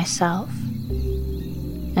for myself,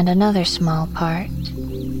 and another small part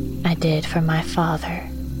I did for my father.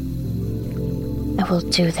 I will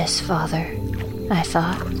do this, Father, I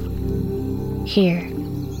thought. Here,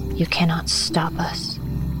 you cannot stop us.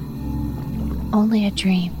 Only a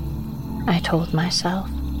dream, I told myself.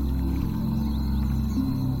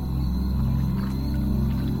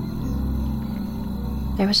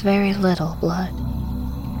 There was very little blood.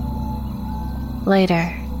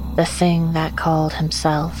 Later, the thing that called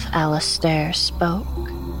himself Alistair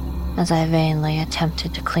spoke, as I vainly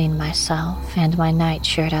attempted to clean myself and my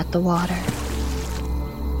nightshirt at the water.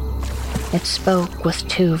 It spoke with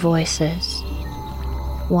two voices.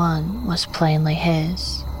 One was plainly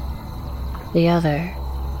his. The other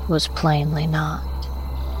was plainly not.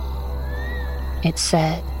 It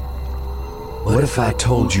said, "What if I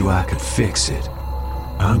told you I could fix it?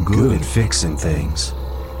 I'm good at fixing things.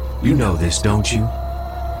 You know this, don't you?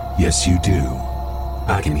 Yes, you do.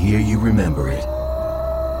 I can hear you remember it.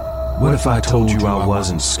 What if I told you I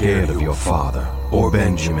wasn't scared of your father, or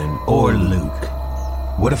Benjamin, or Luke?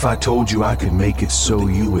 What if I told you I could make it so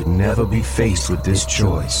you would never be faced with this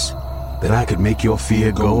choice? That I could make your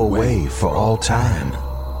fear go away for all time?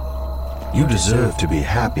 You deserve to be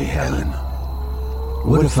happy, Helen.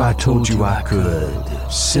 What if I told you I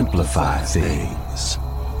could simplify things?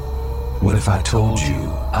 What if I told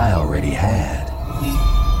you I already had?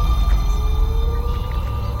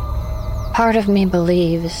 Part of me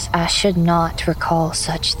believes I should not recall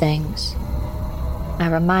such things. I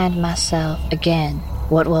remind myself again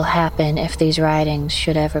what will happen if these writings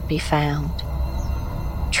should ever be found.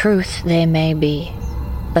 Truth they may be,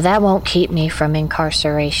 but that won't keep me from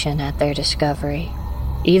incarceration at their discovery,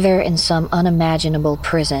 either in some unimaginable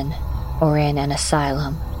prison or in an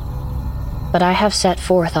asylum. But I have set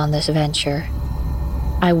forth on this venture.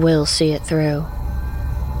 I will see it through.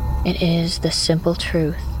 It is the simple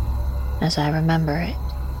truth as I remember it.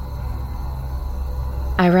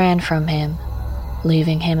 I ran from him,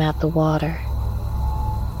 leaving him at the water.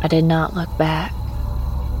 I did not look back.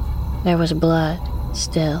 There was blood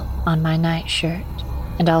still on my nightshirt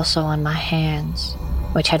and also on my hands,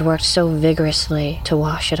 which had worked so vigorously to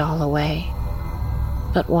wash it all away.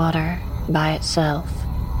 But water, by itself,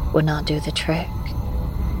 would not do the trick.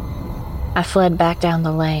 I fled back down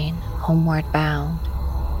the lane, homeward bound.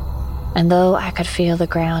 And though I could feel the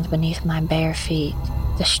ground beneath my bare feet,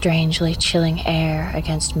 the strangely chilling air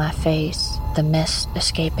against my face, the mist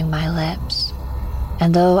escaping my lips,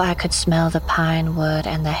 and though I could smell the pine wood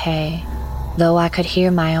and the hay, though I could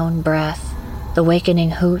hear my own breath, the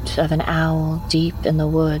wakening hoot of an owl deep in the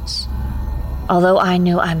woods, although I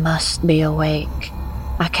knew I must be awake,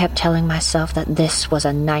 I kept telling myself that this was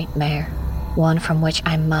a nightmare, one from which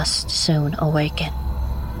I must soon awaken.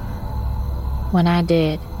 When I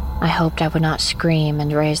did, I hoped I would not scream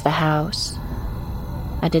and raise the house.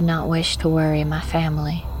 I did not wish to worry my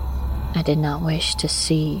family. I did not wish to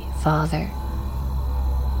see Father.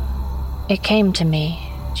 It came to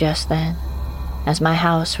me, just then, as my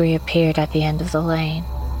house reappeared at the end of the lane.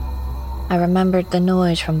 I remembered the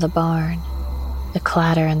noise from the barn, the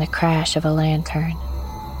clatter and the crash of a lantern,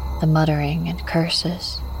 the muttering and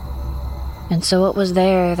curses. And so it was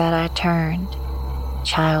there that I turned,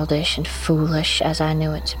 childish and foolish as I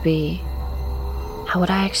knew it to be. How would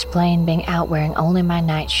I explain being out wearing only my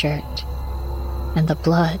nightshirt? And the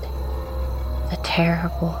blood, the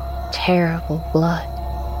terrible, terrible blood.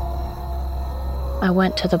 I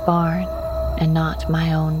went to the barn and knocked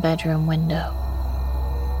my own bedroom window.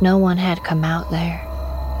 No one had come out there.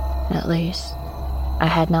 At least, I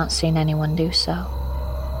had not seen anyone do so.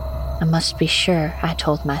 I must be sure, I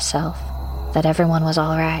told myself, that everyone was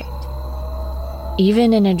all right.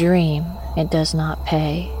 Even in a dream, it does not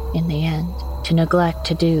pay, in the end, to neglect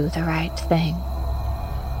to do the right thing.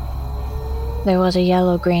 There was a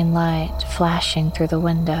yellow-green light flashing through the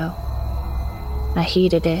window. I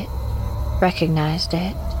heeded it, recognized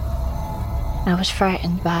it. I was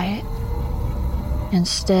frightened by it, and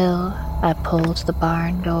still I pulled the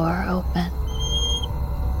barn door open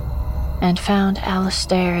and found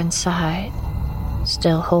Alistair inside,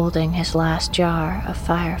 still holding his last jar of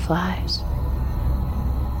fireflies.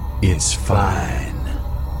 It's fine.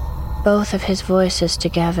 Both of his voices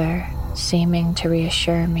together, seeming to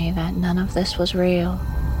reassure me that none of this was real,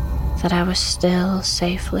 that I was still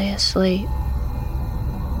safely asleep.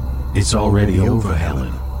 It's already over,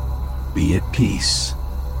 Helen. Be at peace.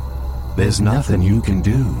 There's nothing you can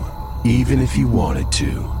do, even if you wanted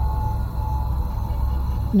to.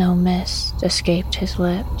 No mist escaped his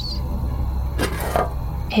lips.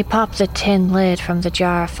 He popped the tin lid from the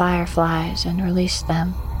jar of fireflies and released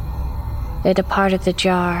them. They departed the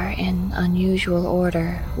jar in unusual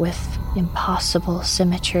order with impossible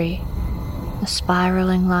symmetry, a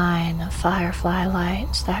spiraling line of firefly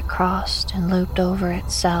lights that crossed and looped over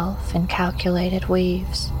itself in calculated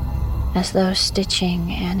weaves, as though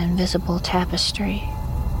stitching an invisible tapestry.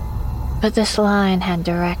 But this line had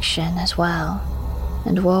direction as well,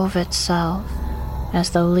 and wove itself as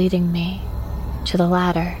though leading me to the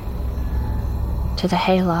ladder, to the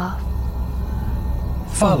hayloft.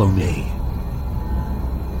 Follow me.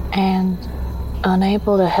 And,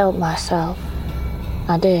 unable to help myself,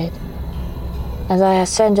 I did. As I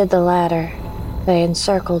ascended the ladder, they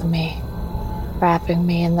encircled me, wrapping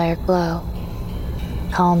me in their glow,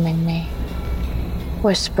 calming me,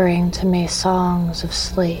 whispering to me songs of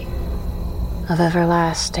sleep, of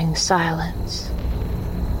everlasting silence.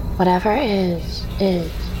 Whatever is,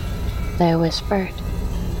 they whispered.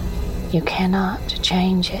 You cannot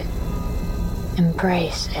change it.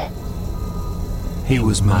 Embrace it. He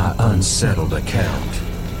was my unsettled account.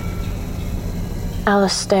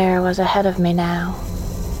 Alistair was ahead of me now.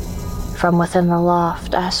 From within the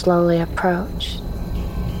loft, I slowly approached.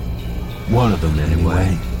 One of them,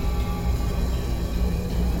 anyway.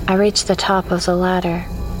 I reached the top of the ladder,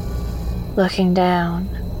 looking down,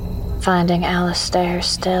 finding Alistair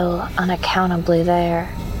still unaccountably there.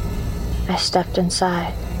 I stepped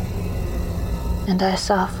inside, and I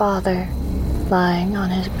saw Father lying on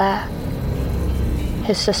his back.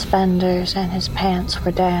 His suspenders and his pants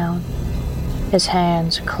were down, his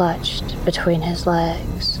hands clutched between his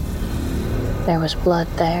legs. There was blood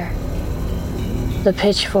there. The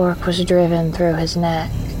pitchfork was driven through his neck,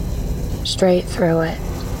 straight through it,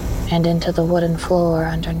 and into the wooden floor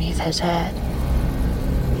underneath his head.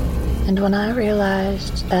 And when I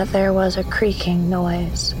realized that there was a creaking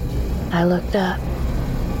noise, I looked up,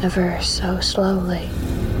 ever so slowly.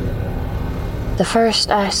 The first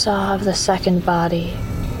I saw of the second body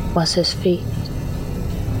was his feet.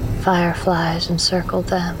 Fireflies encircled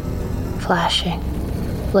them, flashing,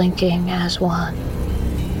 blinking as one,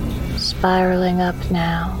 spiraling up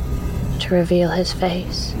now to reveal his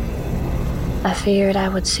face. I feared I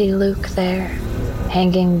would see Luke there,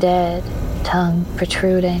 hanging dead, tongue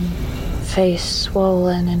protruding, face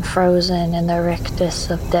swollen and frozen in the rictus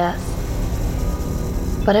of death.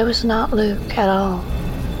 But it was not Luke at all.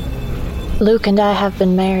 Luke and I have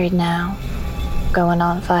been married now, going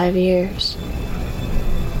on 5 years.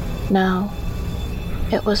 No,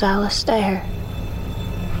 it was Alistair.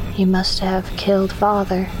 He must have killed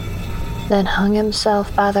Father, then hung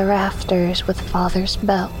himself by the rafters with Father's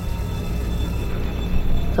belt.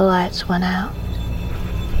 The lights went out.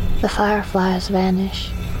 The fireflies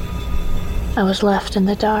vanished. I was left in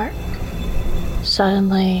the dark,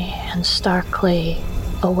 suddenly and starkly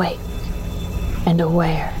awake and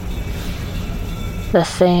aware. The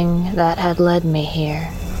thing that had led me here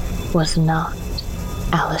was not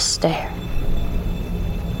Alistair.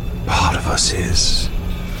 Part of us is,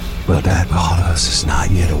 but that part of us is not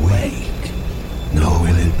yet awake. Nor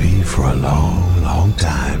will it be for a long, long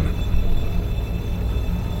time.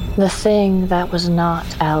 The thing that was not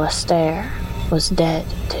Alistair was dead,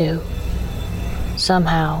 too.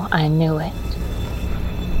 Somehow I knew it.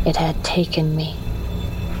 It had taken me,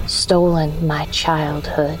 stolen my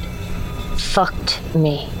childhood, fucked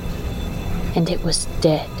me, and it was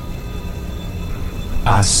dead.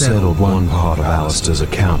 I settled one part of Alistair's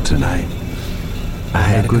account tonight. I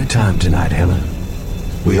had a good time tonight, Helen.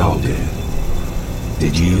 We all did.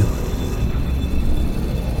 Did you?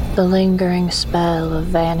 The lingering spell of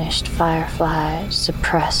vanished fireflies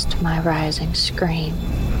suppressed my rising scream.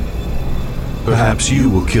 Perhaps you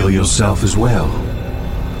will kill yourself as well.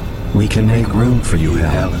 We can make room for you,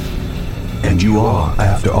 Helen. And you are,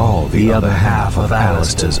 after all, the other half of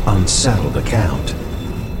Alistair's unsettled account.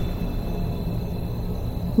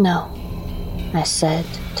 No, I said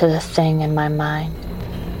to the thing in my mind.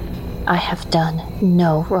 I have done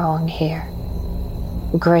no wrong here.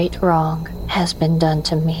 Great wrong has been done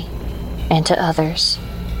to me and to others,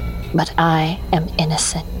 but I am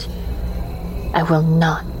innocent. I will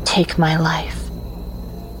not take my life.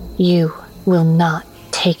 You will not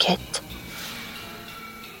take it.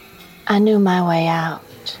 I knew my way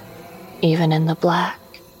out, even in the black.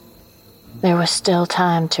 There was still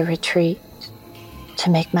time to retreat, to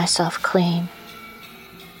make myself clean,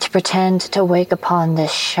 to pretend to wake upon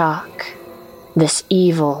this shock, this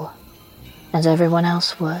evil, as everyone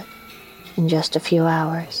else would, in just a few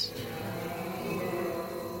hours.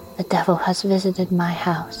 The devil has visited my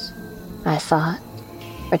house, I thought,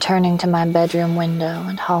 returning to my bedroom window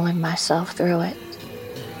and hauling myself through it.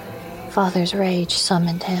 Father's rage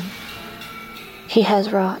summoned him. He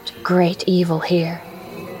has wrought great evil here,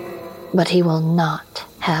 but he will not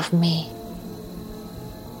have me.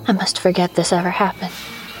 I must forget this ever happened.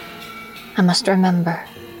 I must remember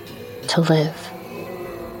to live.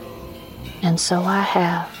 And so I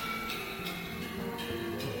have.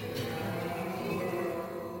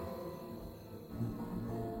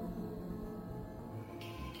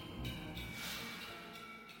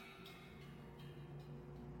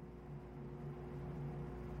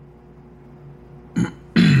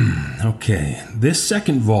 Okay, this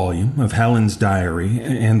second volume of Helen's diary,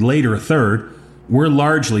 and later a third, were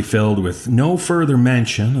largely filled with no further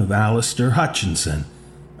mention of Alistair Hutchinson.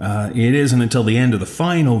 It isn't until the end of the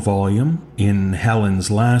final volume, in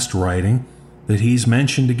Helen's last writing, that he's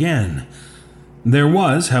mentioned again. There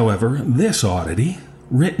was, however, this oddity,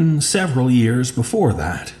 written several years before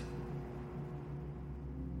that.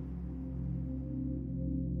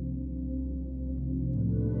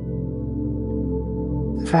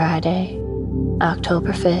 Friday,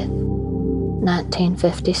 October 5th,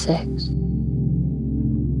 1956.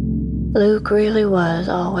 Luke really was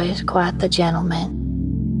always quite the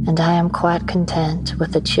gentleman, and I am quite content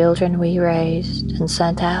with the children we raised and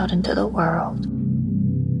sent out into the world.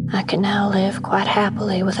 I can now live quite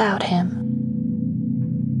happily without him.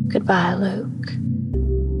 Goodbye, Luke.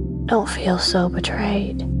 Don't feel so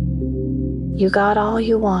betrayed. You got all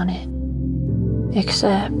you wanted,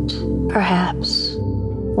 except, perhaps,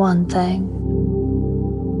 one thing.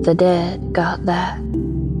 The dead got that.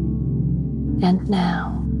 And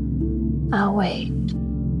now, I'll wait.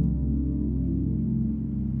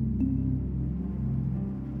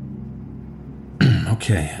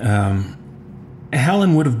 Okay,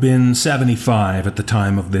 Helen would have been 75 at the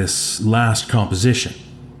time of this last composition.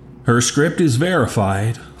 Her script is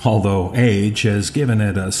verified, although age has given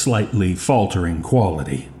it a slightly faltering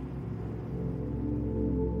quality.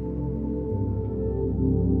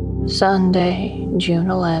 Sunday, June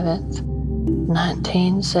 11th,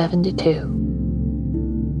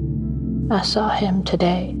 1972. I saw him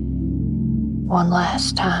today, one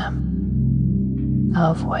last time.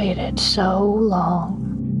 I've waited so long.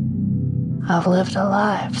 I've lived a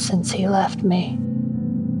life since he left me.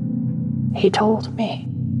 He told me,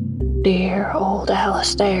 dear old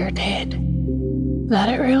Alistair did, that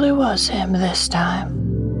it really was him this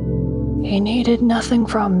time. He needed nothing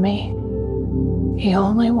from me. He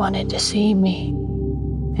only wanted to see me,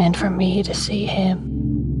 and for me to see him.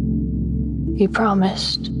 He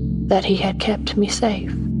promised that he had kept me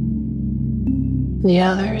safe. The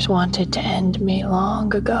others wanted to end me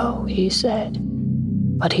long ago, he said,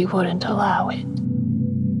 but he wouldn't allow it.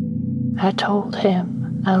 I told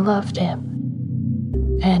him I loved him,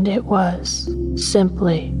 and it was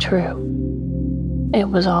simply true. It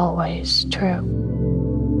was always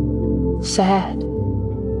true. Sad.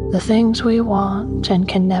 The things we want and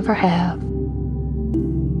can never have.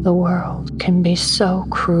 The world can be so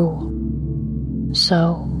cruel,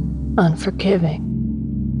 so unforgiving.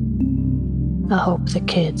 I hope the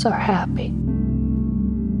kids are happy.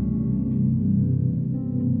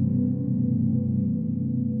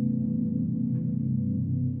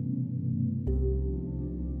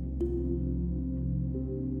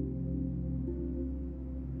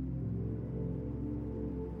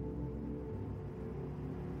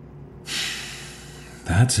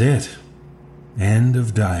 That's it. End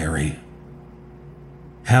of diary.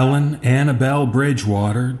 Helen Annabelle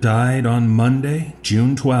Bridgewater died on Monday,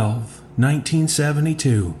 June 12,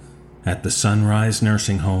 1972, at the Sunrise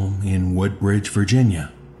Nursing Home in Woodbridge,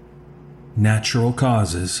 Virginia. Natural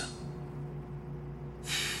causes.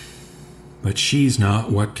 But she's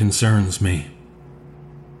not what concerns me.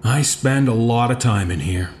 I spend a lot of time in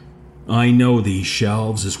here. I know these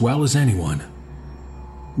shelves as well as anyone.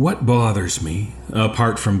 What bothers me,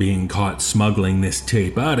 apart from being caught smuggling this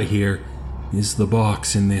tape out of here, is the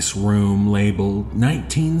box in this room labeled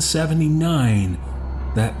 1979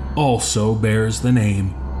 that also bears the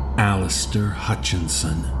name Alistair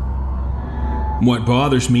Hutchinson. What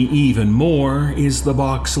bothers me even more is the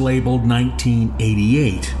box labeled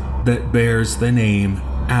 1988 that bears the name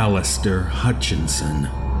Alistair Hutchinson.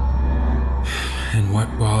 And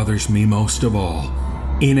what bothers me most of all,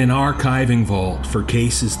 in an archiving vault for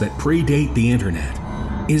cases that predate the internet,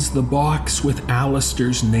 is the box with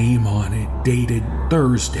Alistair's name on it, dated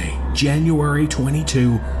Thursday, January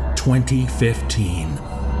 22, 2015.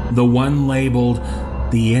 The one labeled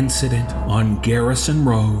The Incident on Garrison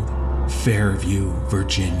Road, Fairview,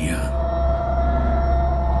 Virginia.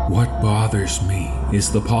 What bothers me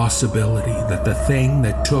is the possibility that the thing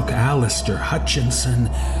that took Alistair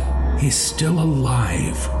Hutchinson is still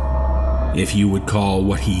alive. If you would call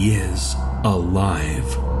what he is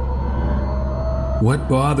alive. What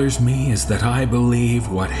bothers me is that I believe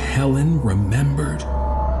what Helen remembered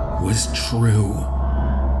was true.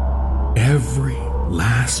 Every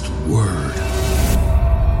last word.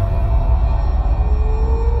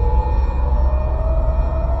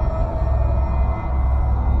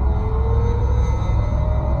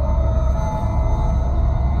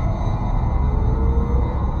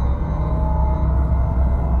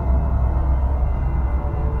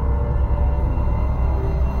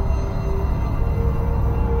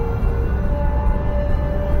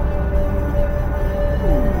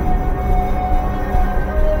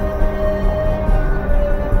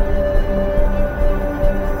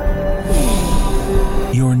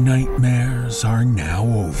 Nightmares are now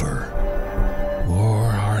over, or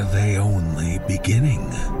are they only beginning?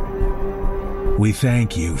 We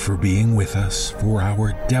thank you for being with us for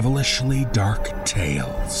our devilishly dark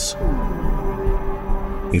tales.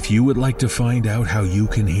 If you would like to find out how you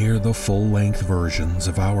can hear the full-length versions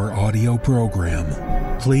of our audio program,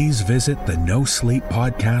 please visit the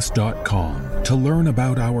NoSleepPodcast.com to learn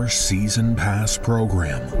about our Season Pass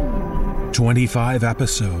program. 25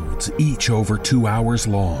 episodes, each over 2 hours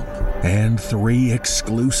long, and 3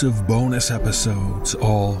 exclusive bonus episodes,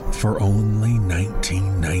 all for only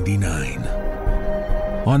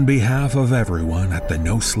 $19.99. On behalf of everyone at the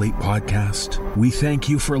No Sleep Podcast, we thank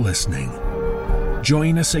you for listening.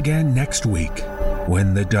 Join us again next week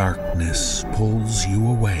when the darkness pulls you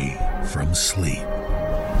away from sleep.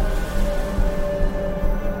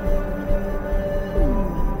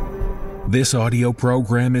 This audio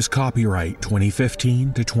program is copyright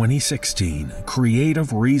 2015 to 2016,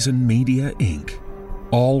 Creative Reason Media, Inc.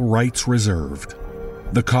 All rights reserved.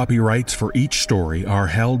 The copyrights for each story are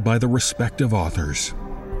held by the respective authors.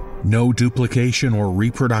 No duplication or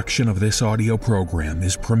reproduction of this audio program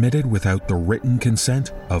is permitted without the written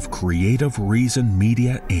consent of Creative Reason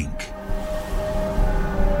Media, Inc.